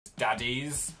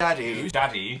Daddies. Daddy.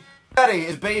 Daddy. Daddy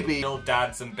is baby. Little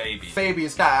dads and babies. Baby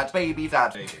is dad. Baby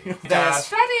dad. Baby. There's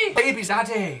Daddy. baby's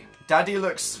Daddy. Daddy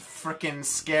looks freaking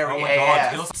scary. Oh my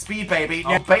god. He looks... Speed baby.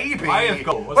 Oh, Yeah, baby. I have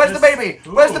got... Where's the baby?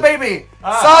 Ooh. Where's the baby?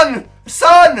 Ah. Son!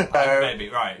 Son! I'm the baby,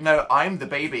 right. No, I'm the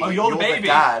baby. Oh, you're the baby.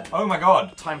 dad. Oh my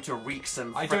god. Time to wreak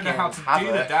some I don't know how to havoc.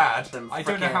 do the dad. I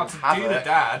don't know how to do the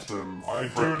dad. I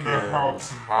don't know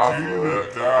how to do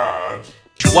the dad.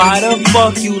 Why the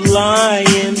fuck you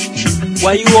lying?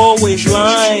 Why you always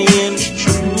lying?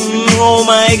 Oh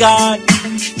my god,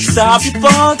 stop your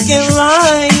fucking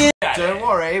lying. Don't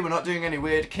worry, we're not doing any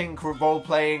weird kink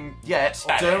role-playing yet.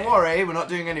 Don't worry, we're not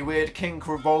doing any weird kink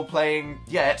role-playing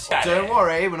yet. Don't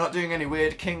worry, we're not doing any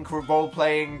weird kink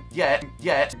role-playing yet.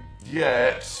 Yet.